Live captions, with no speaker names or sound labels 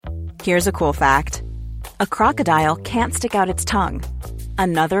Here's a cool fact. A crocodile can't stick out its tongue.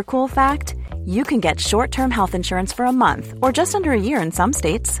 Another cool fact, you can get short-term health insurance for a month or just under a year in some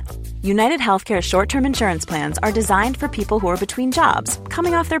states. United Healthcare short-term insurance plans are designed for people who are between jobs,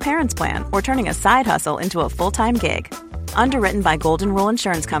 coming off their parents' plan, or turning a side hustle into a full-time gig. Underwritten by Golden Rule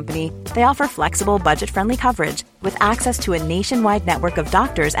Insurance Company, they offer flexible, budget-friendly coverage with access to a nationwide network of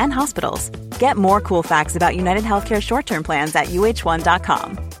doctors and hospitals. Get more cool facts about United Healthcare short-term plans at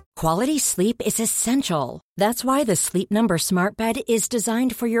uh1.com. Quality sleep is essential. That's why the Sleep Number Smart Bed is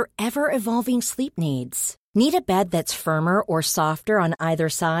designed for your ever-evolving sleep needs. Need a bed that's firmer or softer on either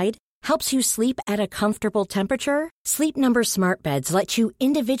side? Helps you sleep at a comfortable temperature? Sleep Number Smart Beds let you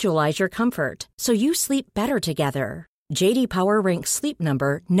individualize your comfort, so you sleep better together. J.D. Power ranks Sleep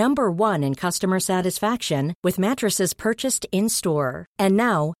Number number 1 in customer satisfaction with mattresses purchased in-store. And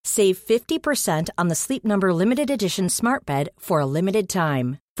now, save 50% on the Sleep Number Limited Edition Smart Bed for a limited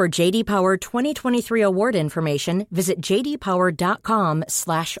time. For J.D. Power 2023 award information, visit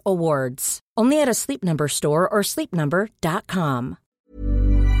jdpower.com/awards. Only at a Sleep Number store or sleepnumber.com.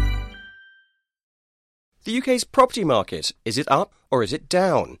 The UK's property market, is it up or is it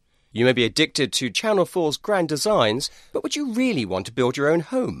down? You may be addicted to Channel 4's grand designs, but would you really want to build your own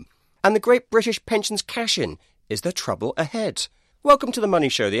home? And the Great British Pensions Cash-In, is there trouble ahead? Welcome to The Money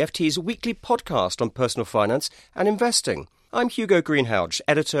Show, the FT's weekly podcast on personal finance and investing. I'm Hugo Greenhalgh,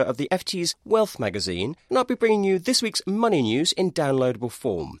 editor of the FT's Wealth magazine, and I'll be bringing you this week's money news in downloadable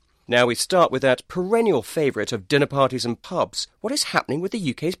form. Now we start with that perennial favourite of dinner parties and pubs. What is happening with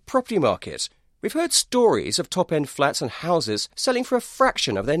the UK's property market? We've heard stories of top-end flats and houses selling for a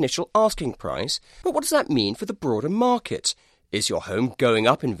fraction of their initial asking price, but what does that mean for the broader market? Is your home going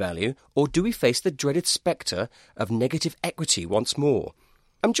up in value, or do we face the dreaded spectre of negative equity once more?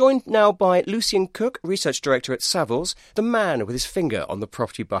 I'm joined now by Lucian Cook, Research Director at Savills, the man with his finger on the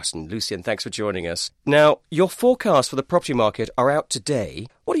property button. Lucian, thanks for joining us. Now, your forecasts for the property market are out today.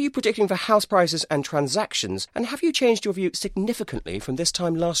 What are you predicting for house prices and transactions, and have you changed your view significantly from this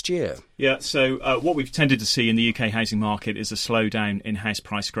time last year? Yeah, so what we've tended to see in the UK housing market is a slowdown in house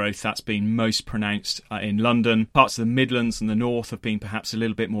price growth. That's been most pronounced in London. Parts of the Midlands and the North have been perhaps a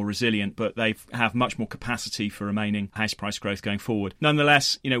little bit more resilient, but they have much more capacity for remaining house price growth going forward.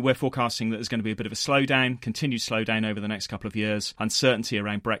 Nonetheless, we're forecasting that there's going to be a bit of a slowdown, continued slowdown over the next couple of years. Uncertainty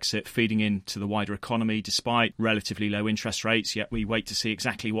around Brexit feeding into the wider economy despite relatively low interest rates, yet we wait to see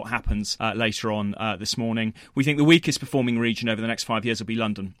exactly what happens later on this morning. We think the weakest performing region over the next 5 years will be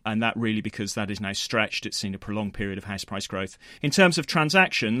London, and that really because that is now stretched. It's seen a prolonged period of house price growth. In terms of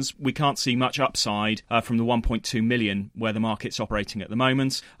transactions, we can't see much upside from the 1.2 million where the market's operating at the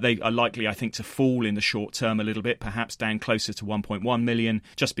moment. They are likely, I think, to fall in the short term a little bit, perhaps down closer to 1.1 million,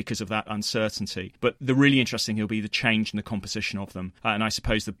 just because of that uncertainty. But the really interesting will be the change in the composition of them. And I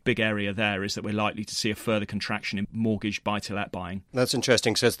suppose the big area there is that we're likely to see a further contraction in mortgage buy-to-let buying. That's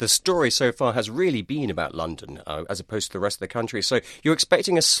interesting. So the story so far has really been about London as opposed to the rest of the country. So you're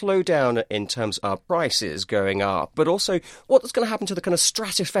expecting a slowdown in terms of prices going up, but also what's going to happen to the kind of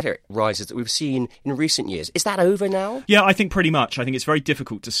stratospheric rises that we've seen in recent years? Is that over now? Yeah, I think pretty much. I think it's very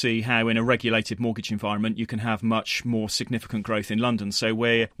difficult to see how in a regulated mortgage environment you can have much more significant growth in London. So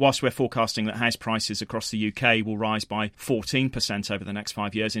whilst we're forecasting that house prices across the UK will rise by 14% over the next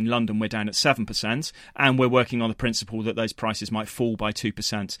 5 years, in London we're down at 7%, and we're working on the principle that those prices might fall by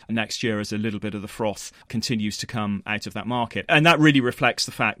 2% next year as a little bit of the froth continues to come out of that market. And that really reflects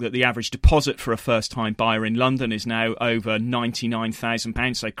the fact that the average deposit for a first-time buyer in London is now over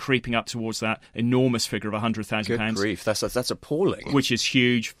 £99,000, so creeping up towards that enormous figure of £100,000. Good grief, that's appalling. Which is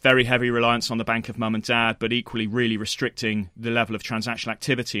huge, very heavy reliance on the bank of mum and dad, but equally really restricting the level of transactional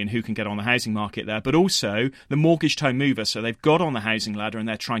activity and who can get on the housing market there. But also the mortgaged home mover, so they've got on the housing ladder and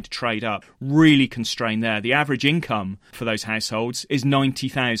they're trying to trade up, really constrained there. The average income for those households is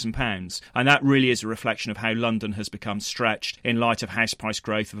 £90,000, and that really is a reflection of how London has become stretched in light of house price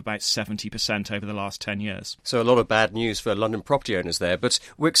growth of about 70% over the last 10 years. So a lot of bad news for London property owners there, but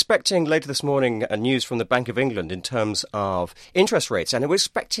we're expecting later this morning news from the Bank of England in terms of interest rates, and we're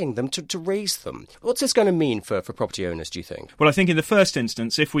expecting them to raise them. What's this going to mean for property owners, do you think? Well, I think in the first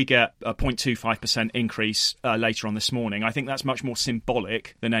instance, if we get a 0.25% increase later on this morning, I think that's much more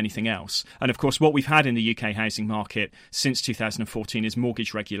symbolic than anything else. And of course, what we've had in the UK housing market since 2014 is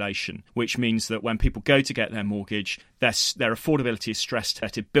mortgage regulation, which means that when people go to get their mortgage, their affordability is stress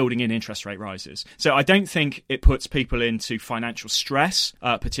tested, building in interest rate rises. So I don't think it puts people into financial stress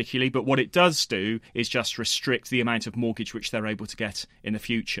particularly, but what it does do is just restrict the amount of mortgage which they're able to get in the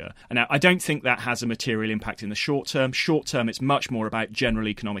future. And now, I don't think that has a material impact in the short term. Short term, it's much more about general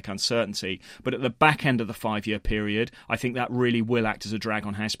economic uncertainty. But at the back end of the 5-year period, I think that really will act as a drag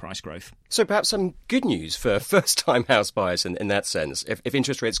on house price growth. So perhaps some good news for first-time house buyers in that sense. If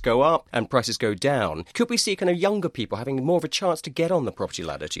interest rates go up and prices go down, could we see kind of younger people having more of a chance to get on the property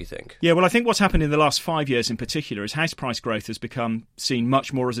ladder, do you think? Yeah, well, I think what's happened in the last 5 years in particular is house price growth has become seen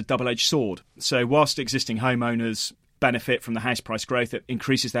much more as a double-edged sword. So whilst existing homeowners benefit from the house price growth that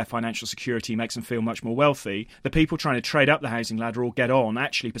increases their financial security, makes them feel much more wealthy, the people trying to trade up the housing ladder or get on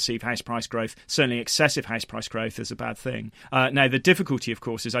actually perceive house price growth, certainly excessive house price growth, as a bad thing. Now, the difficulty, of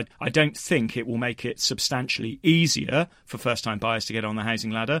course, is I don't think it will make it substantially easier for first-time buyers to get on the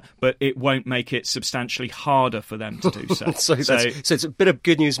housing ladder, but it won't make it substantially harder for them to do so. So it's a bit of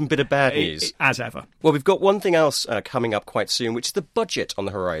good news and a bit of bad news. As ever. Well, we've got one thing else coming up quite soon, which is the budget on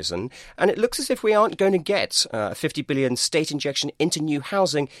the horizon, and it looks as if we aren't going to get a $50 billion state injection into new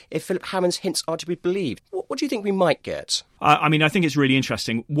housing if Philip Hammond's hints are to be believed. What do you think we might get? I mean, I think it's really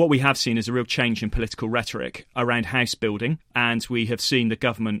interesting. What we have seen is a real change in political rhetoric around house building, and we have seen the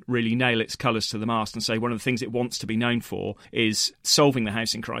government really nail its colours to the mast and say one of the things it wants to be known for is solving the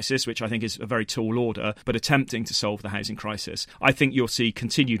housing crisis, which I think is a very tall order, but attempting to solve the housing crisis. I think you'll see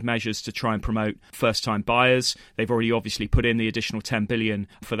continued measures to try and promote first-time buyers. They've already obviously put in the additional $10 billion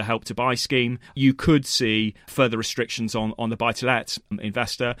for the Help to Buy scheme. You could see further restrictions on the buy-to-let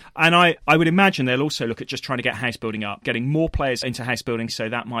investor. And I would imagine they'll also look at just trying to get house building up, getting more players into house building, so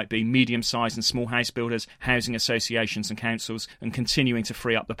that might be medium-sized and small house builders, housing associations and councils, and continuing to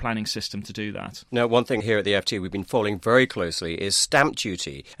free up the planning system to do that. Now, one thing here at the FT we've been following very closely is stamp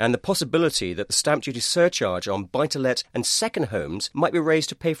duty, and the possibility that the stamp duty surcharge on buy-to-let and second homes might be raised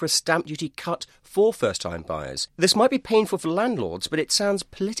to pay for a stamp duty cut for first-time buyers. This might be painful for landlords, but it sounds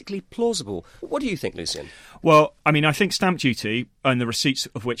politically plausible. What do you think, Lucian? Well, I mean, I think stamp duty, and the receipts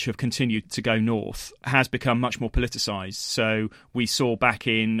of which have continued to go north, has become much more politicised. So we saw back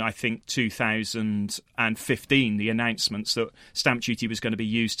in, I think, 2015, the announcements that stamp duty was going to be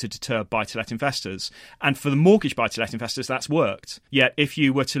used to deter buy-to-let investors. And for the mortgage buy-to-let investors, that's worked. Yet if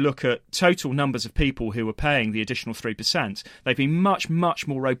you were to look at total numbers of people who were paying the additional 3%, they've been much, much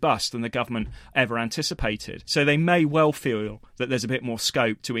more robust than the government ever anticipated. So they may well feel that there's a bit more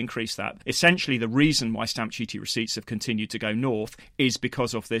scope to increase that. Essentially, the reason why stamp duty receipts have continued to go north is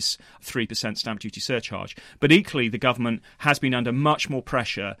because of this 3% stamp duty surcharge. But equally, the government has been under much more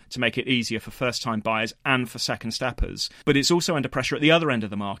pressure to make it easier for first-time buyers and for second steppers. But it's also under pressure at the other end of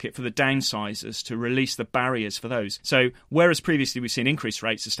the market for the downsizers to release the barriers for those. So whereas previously we've seen increased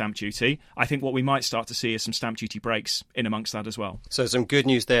rates of stamp duty, I think what we might start to see is some stamp duty breaks in amongst that as well. So some good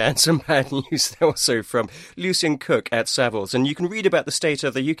news there and some bad news also from Lucian Cook at Savills. And you can read about the state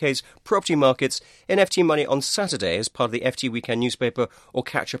of the UK's property markets in FT Money on Saturday as part of the FT Weekend newspaper, or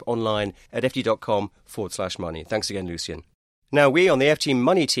catch up online at ft.com/money. Thanks again, Lucian. Now, we on the FT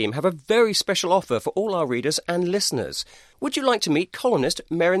Money team have a very special offer for all our readers and listeners. Would you like to meet columnist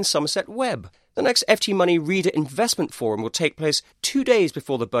Merryn Somerset Webb? The next FT Money Reader Investment Forum will take place 2 days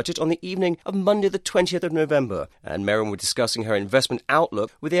before the budget on the evening of Monday the 20th of November, and Merryn will be discussing her investment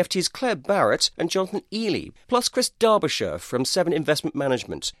outlook with the FT's Claire Barrett and Jonathan Ely, plus Chris Derbyshire from Seven Investment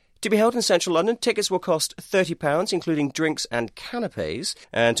Management. To be held in central London, tickets will cost £30, including drinks and canapes.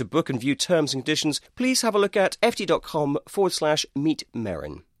 And to book and view terms and conditions, please have a look at ft.com/meet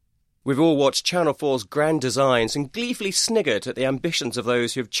Merryn. We've all watched Channel 4's Grand Designs and gleefully sniggered at the ambitions of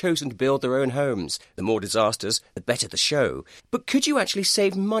those who have chosen to build their own homes. The more disasters, the better the show. But could you actually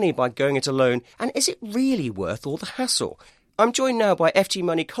save money by going it alone? And is it really worth all the hassle? I'm joined now by FT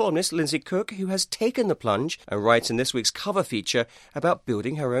Money columnist Lindsay Cook, who has taken the plunge and writes in this week's cover feature about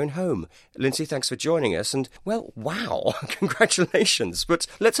building her own home. Lindsay, thanks for joining us, and, well, wow, congratulations. But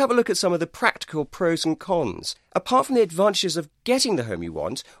let's have a look at some of the practical pros and cons. Apart from the advantages of getting the home you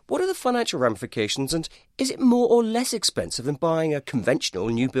want, what are the financial ramifications, and is it more or less expensive than buying a conventional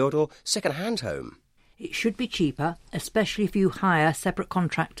new build or second-hand home? It should be cheaper, especially if you hire separate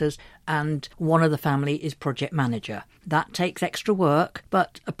contractors and one of the family is project manager. That takes extra work,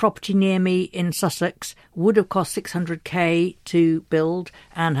 but a property near me in Sussex would have cost $600k to build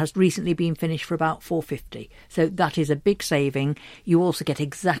and has recently been finished for about $450. So that is a big saving. You also get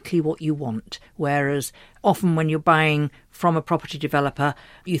exactly what you want, whereas often when you're buying from a property developer,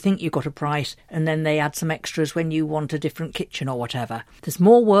 you think you've got a price and then they add some extras when you want a different kitchen or whatever. There's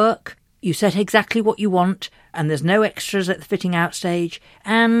more work. You set exactly what you want, and there's no extras at the fitting out stage,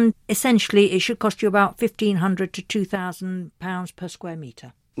 and essentially it should cost you about £1,500 to £2,000 per square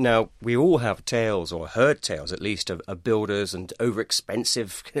metre. Now, we all have tales, or heard tales at least, of builders and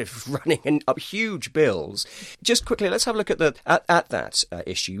over-expensive kind of running up huge bills. Just quickly, let's have a look at that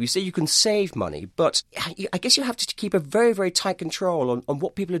issue. You say you can save money, but I guess you have to keep a very, very tight control on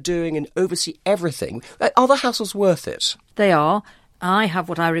what people are doing and oversee everything. Are the hassles worth it? They are. I have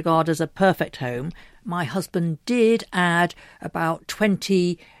what I regard as a perfect home. My husband did add about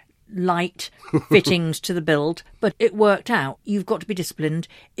 20 light fittings to the build, but it worked out. You've got to be disciplined.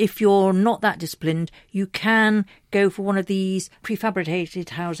 If you're not that disciplined, you can go for one of these prefabricated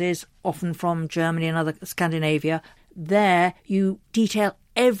houses, often from Germany and other Scandinavia. There you detail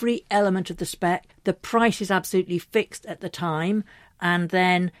every element of the spec. The price is absolutely fixed at the time, and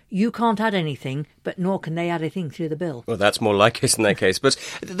then you can't add anything, but nor can they add anything to the bill. Well, that's more like it in that case. But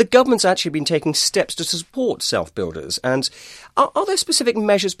the government's actually been taking steps to support self-builders. And are there specific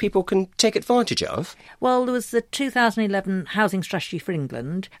measures people can take advantage of? Well, there was the 2011 Housing Strategy for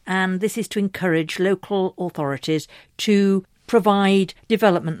England, and this is to encourage local authorities to provide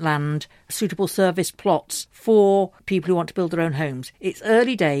development land, suitable service plots for people who want to build their own homes. It's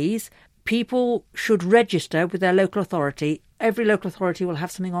early days. People should register with their local authority. Every local authority will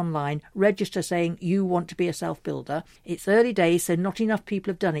have something online. Register saying you want to be a self-builder. It's early days, so not enough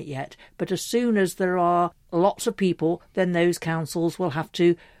people have done it yet. But as soon as there are lots of people, then those councils will have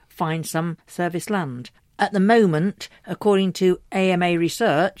to find some service land. At the moment, according to AMA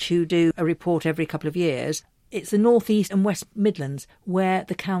Research, who do a report every couple of years, it's the North East and West Midlands where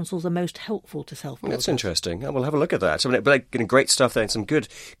the councils are most helpful to self-builders. That's interesting. We'll have a look at that. I mean, but getting great stuff there and some good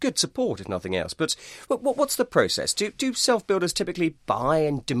support, if nothing else. But what's the process? Do self-builders typically buy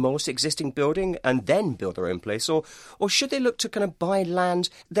and demolish the existing building and then build their own place? Or should they look to kind of buy land,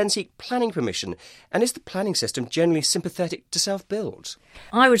 then seek planning permission? And is the planning system generally sympathetic to self-build?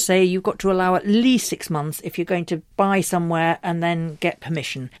 I would say you've got to allow at least 6 months if you're going to buy somewhere and then get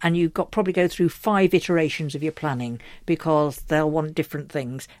permission. And you've got probably go through 5 iterations of your planning, because they'll want different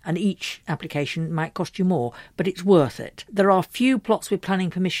things and each application might cost you more, but it's worth it. There are few plots with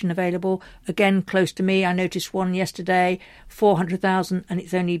planning permission available. Again, close to me, I noticed one yesterday, 400,000, and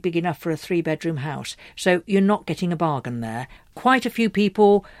it's only big enough for a 3-bedroom house. So you're not getting a bargain there. Quite a few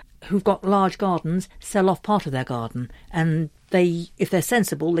people who've got large gardens sell off part of their garden, and if they're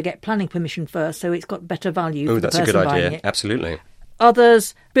sensible, they get planning permission first, so it's got better value for the person buying it. That's a good idea. Absolutely.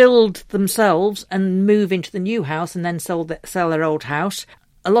 Others build themselves and move into the new house and then sell their old house.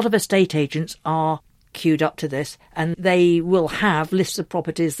 A lot of estate agents are queued up to this, and they will have lists of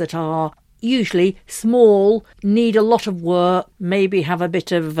properties that are usually small, need a lot of work, maybe have a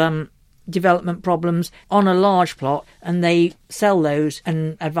bit of development problems on a large plot, and they sell those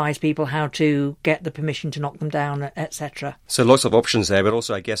and advise people how to get the permission to knock them down, etc. So lots of options there, but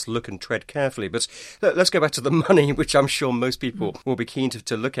also I guess look and tread carefully. But let's go back to the money, which I'm sure most people will be keen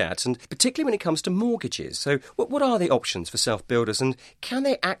to look at, and particularly when it comes to mortgages. So what are the options for self-builders, and can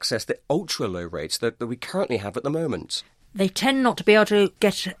they access the ultra-low rates that we currently have at the moment? They tend not to be able to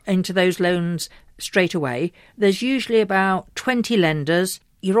get into those loans straight away. There's usually about 20 lenders.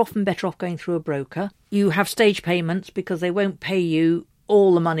 You're often better off going through a broker. You have stage payments because they won't pay you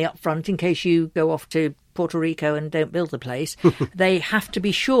all the money up front in case you go off to Puerto Rico and don't build the place. They have to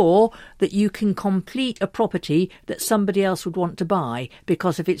be sure that you can complete a property that somebody else would want to buy,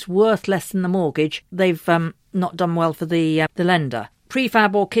 because if it's worth less than the mortgage, they've not done well for the lender.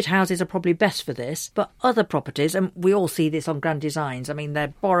 Prefab or kit houses are probably best for this, but other properties, and we all see this on Grand Designs, I mean,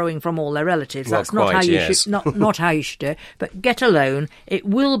 they're borrowing from all their relatives. That's not how you should not how you should do it. But get a loan. It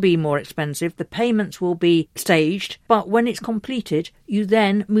will be more expensive. The payments will be staged, but when it's completed, you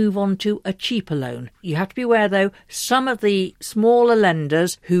then move on to a cheaper loan. You have to be aware, though, some of the smaller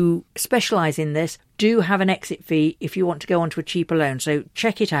lenders who specialise in this do have an exit fee if you want to go onto a cheaper loan, so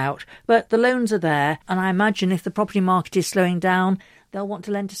check it out. But the loans are there, and I imagine if the property market is slowing down, they'll want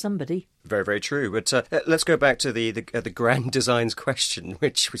to lend to somebody. Very, very true. But let's go back to the Grand Designs question,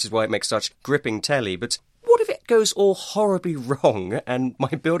 which is why it makes such gripping telly. But what if it goes all horribly wrong and my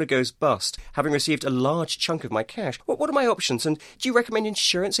builder goes bust, having received a large chunk of my cash? What are my options, and do you recommend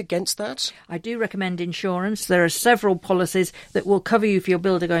insurance against that? I do recommend insurance. There are several policies that will cover you for your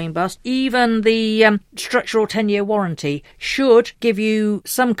builder going bust. Even the structural 10-year warranty should give you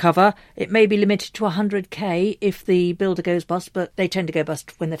some cover. It may be limited to 100k if the builder goes bust, but they tend to go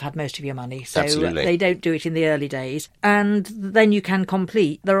bust when they've had most of your money. So they don't do it in the early days. And then you can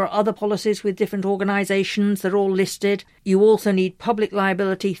complete. There are other policies with different organisations obligations, they're all listed. You also need public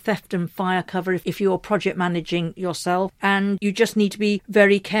liability, theft and fire cover if you're project managing yourself. And you just need to be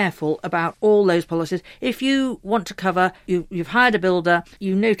very careful about all those policies. If you want to cover, you've hired a builder,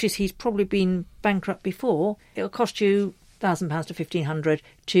 you notice he's probably been bankrupt before, it'll cost you £1,000 to £1,500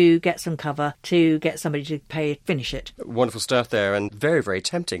 to get some cover, to get somebody to finish it. Wonderful stuff there, and very, very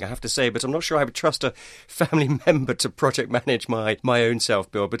tempting, I have to say, but I'm not sure I would trust a family member to project manage my own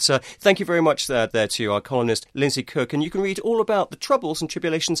self-build. But thank you very much there to our columnist, Lindsay Cook, and you can read all about the troubles and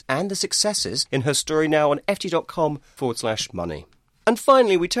tribulations and the successes in her story now on ft.com/money. And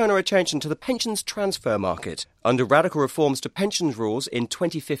finally, we turn our attention to the pensions transfer market. Under radical reforms to pensions rules in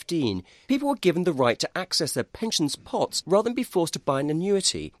 2015, people were given the right to access their pensions pots rather than be forced to buy an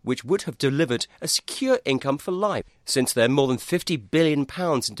annuity, which would have delivered a secure income for life. Since then, more than £50 billion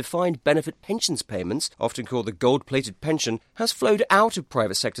in defined benefit pensions payments, often called the gold-plated pension, has flowed out of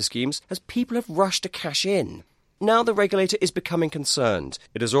private sector schemes as people have rushed to cash in. Now the regulator is becoming concerned.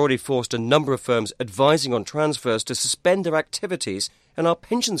 It has already forced a number of firms advising on transfers to suspend their activities, and our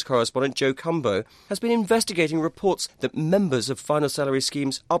pensions correspondent Joe Cumbo has been investigating reports that members of final salary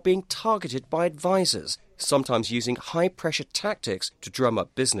schemes are being targeted by advisors, sometimes using high-pressure tactics to drum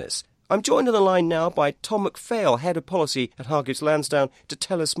up business. I'm joined on the line now by Tom McPhail, Head of Policy at Hargreaves Lansdown, to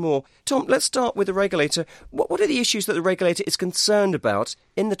tell us more. Tom, let's start with the regulator. What are the issues that the regulator is concerned about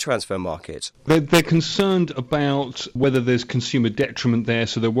in the transfer market? They're concerned about whether there's consumer detriment there,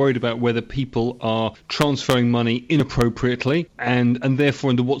 so they're worried about whether people are transferring money inappropriately and therefore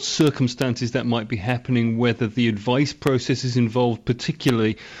under what circumstances that might be happening, whether the advice processes involved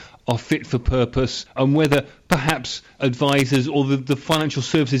particularly are fit for purpose, and whether perhaps advisors or the financial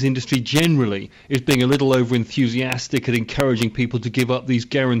services industry generally is being a little over-enthusiastic at encouraging people to give up these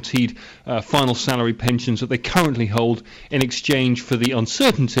guaranteed final salary pensions that they currently hold in exchange for the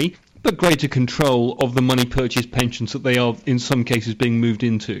uncertainty but greater control of the money purchase pensions that they are in some cases being moved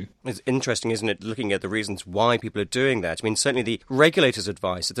into. It's interesting, isn't it, looking at the reasons why people are doing that. I mean, certainly the regulator's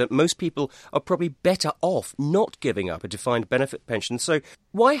advice is that most people are probably better off not giving up a defined benefit pension. So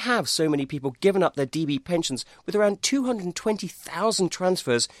why have so many people given up their DB pensions with around 220,000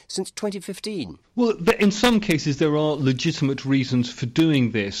 transfers since 2015? Well, in some cases there are legitimate reasons for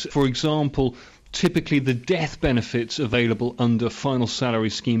doing this. For example, typically the death benefits available under final salary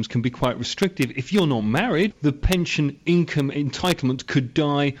schemes can be quite restrictive. If you're not married, the pension income entitlement could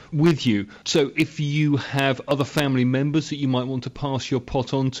die with you. So if you have other family members that you might want to pass your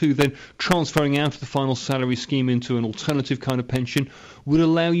pot on to, then transferring out of the final salary scheme into an alternative kind of pension would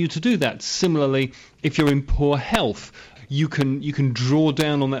allow you to do that. Similarly, if you're in poor health, you can draw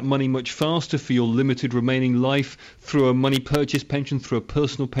down on that money much faster for your limited remaining life through a money purchase pension, through a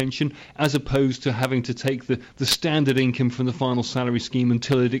personal pension, as opposed to having to take the standard income from the final salary scheme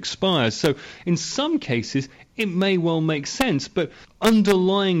until it expires. So in some cases, it may well make sense, but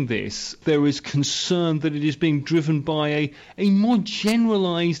underlying this, there is concern that it is being driven by a more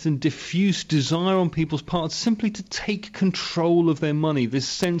generalised and diffuse desire on people's parts simply to take control of their money. This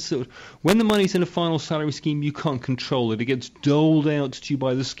sense that when the money's in a final salary scheme, you can't control it. It gets doled out to you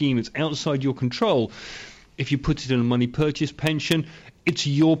by the scheme. It's outside your control. If you put it in a money purchase pension, it's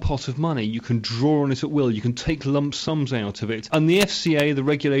your pot of money. You can draw on it at will. You can take lump sums out of it. And the FCA, the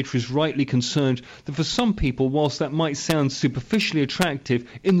regulator, is rightly concerned that for some people, whilst that might sound superficially attractive,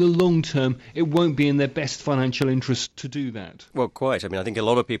 in the long term, it won't be in their best financial interest to do that. Well, quite. I mean, I think a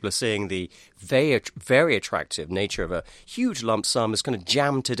lot of people are seeing the very, very attractive nature of a huge lump sum as kind of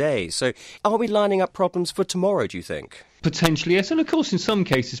jam today. So are we lining up problems for tomorrow, do you think? Potentially, yes. And of course, in some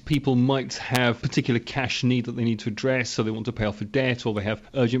cases, people might have particular cash need that they need to address, so they want to pay off a debt or they have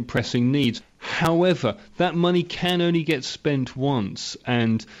urgent pressing needs. However, that money can only get spent once,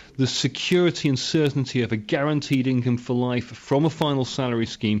 and the security and certainty of a guaranteed income for life from a final salary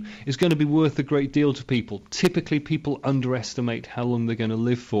scheme is going to be worth a great deal to people. Typically, people underestimate how long they're going to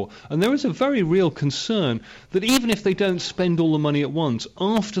live for. And there is a very real concern that even if they don't spend all the money at once,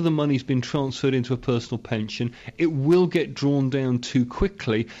 after the money's been transferred into a personal pension, it will get drawn down too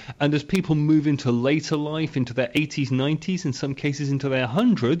quickly. And as people move into later life, into their 80s, 90s, in some cases into their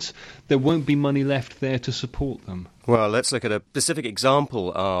hundreds, there won't be money left there to support them. Well, let's look at a specific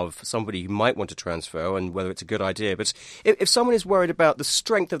example of somebody who might want to transfer and whether it's a good idea. But if someone is worried about the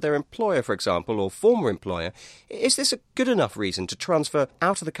strength of their employer, for example, or former employer, is this a good enough reason to transfer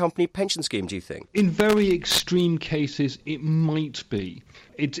out of the company pension scheme, do you think? In very extreme cases, it might be.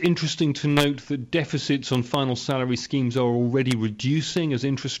 It's interesting to note that deficits on final salary schemes are already reducing as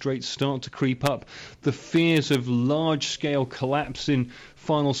interest rates start to creep up. The fears of large-scale collapse in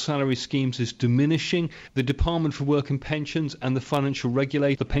final salary schemes is diminishing. The Department for work in pensions and the financial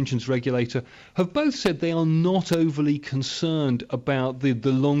regulator, the pensions regulator, have both said they are not overly concerned about the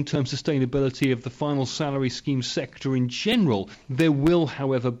long-term sustainability of the final salary scheme sector in general. There will,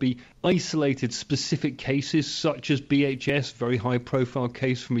 however, be isolated specific cases such as BHS, very high-profile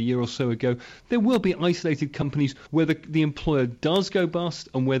case from a year or so ago. There will be isolated companies where the employer does go bust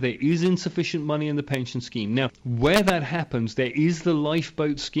and where there is insufficient money in the pension scheme. Now, where that happens, there is the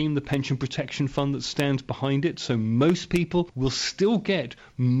lifeboat scheme, the pension protection fund that stands behind it, so most people will still get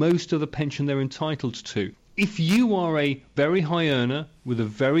most of the pension they're entitled to. If you are a very high earner with a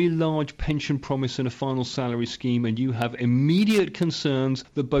very large pension promise in a final salary scheme and you have immediate concerns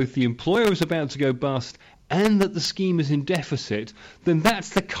that both the employer is about to go bust and that the scheme is in deficit, then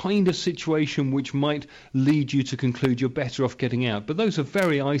that's the kind of situation which might lead you to conclude you're better off getting out. But those are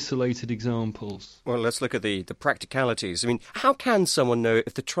very isolated examples. Well, let's look at the practicalities. I mean, how can someone know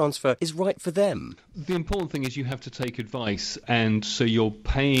if the transfer is right for them? The important thing is you have to take advice, and so you're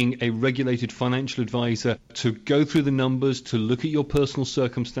paying a regulated financial advisor to go through the numbers, to look at your personal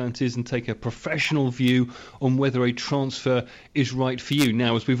circumstances and take a professional view on whether a transfer is right for you.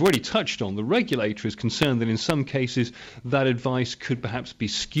 Now, as we've already touched on, the regulator is concerned that in some cases that advice could perhaps be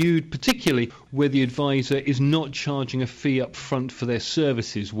skewed, particularly where the advisor is not charging a fee up front for their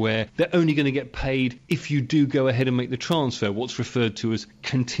services, where they're only going to get paid if you do go ahead and make the transfer, what's referred to as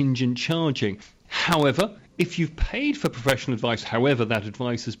contingent charging. However, if you've paid for professional advice, however that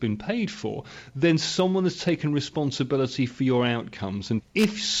advice has been paid for, then someone has taken responsibility for your outcomes. And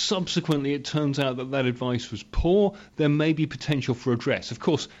if subsequently it turns out that that advice was poor, there may be potential for redress. Of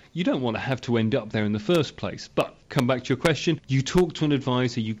course, you don't want to have to end up there in the first place. But come back to your question, you talk to an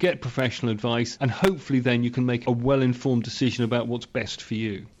advisor, you get professional advice, and hopefully then you can make a well-informed decision about what's best for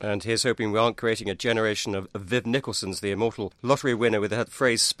you. And here's hoping we aren't creating a generation of Viv Nicholsons, the immortal lottery winner with the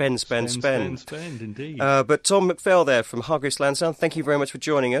phrase spend, spend, spend. Spend, indeed. But Tom McPhail there from Hargreaves Lansdown, thank you very much for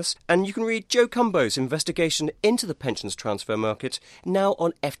joining us. And you can read Joe Cumbo's investigation into the pensions transfer market now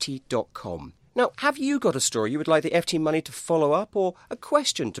on ft.com. Now, have you got a story you would like the FT Money to follow up, or a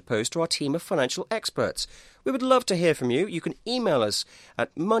question to pose to our team of financial experts? We would love to hear from you. You can email us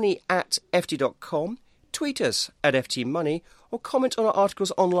at money@ft.com, tweet us at ftmoney, or comment on our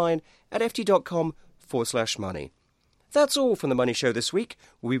articles online at ft.com/money. That's all from The Money Show this week.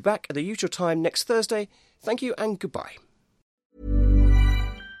 We'll be back at the usual time next Thursday. Thank you and goodbye.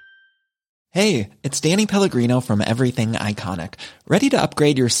 Hey, it's Danny Pellegrino from Everything Iconic. Ready to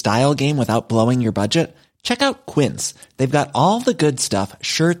upgrade your style game without blowing your budget? Check out Quince. They've got all the good stuff,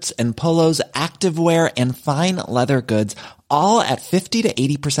 shirts and polos, activewear, and fine leather goods, all at 50 to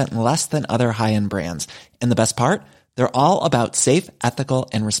 80% less than other high-end brands. And the best part? They're all about safe, ethical,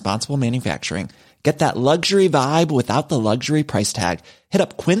 and responsible manufacturing. Get that luxury vibe without the luxury price tag. Hit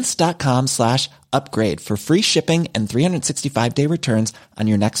up quince.com/upgrade for free shipping and 365-day returns on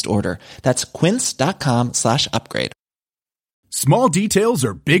your next order. That's quince.com/upgrade. Small details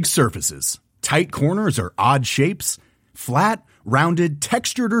are big surfaces. Tight corners are odd shapes. Flat, rounded,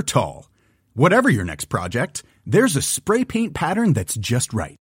 textured, or tall. Whatever your next project, there's a spray paint pattern that's just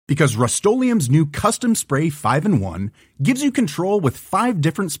right. Because Rust-Oleum's new Custom Spray 5-in-1 gives you control with 5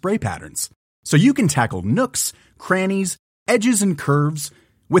 different spray patterns. So you can tackle nooks, crannies, edges, and curves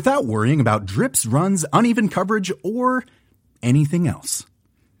without worrying about drips, runs, uneven coverage, or anything else.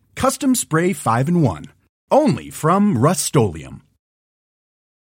 Custom Spray 5-in-1. Only from Rust-Oleum.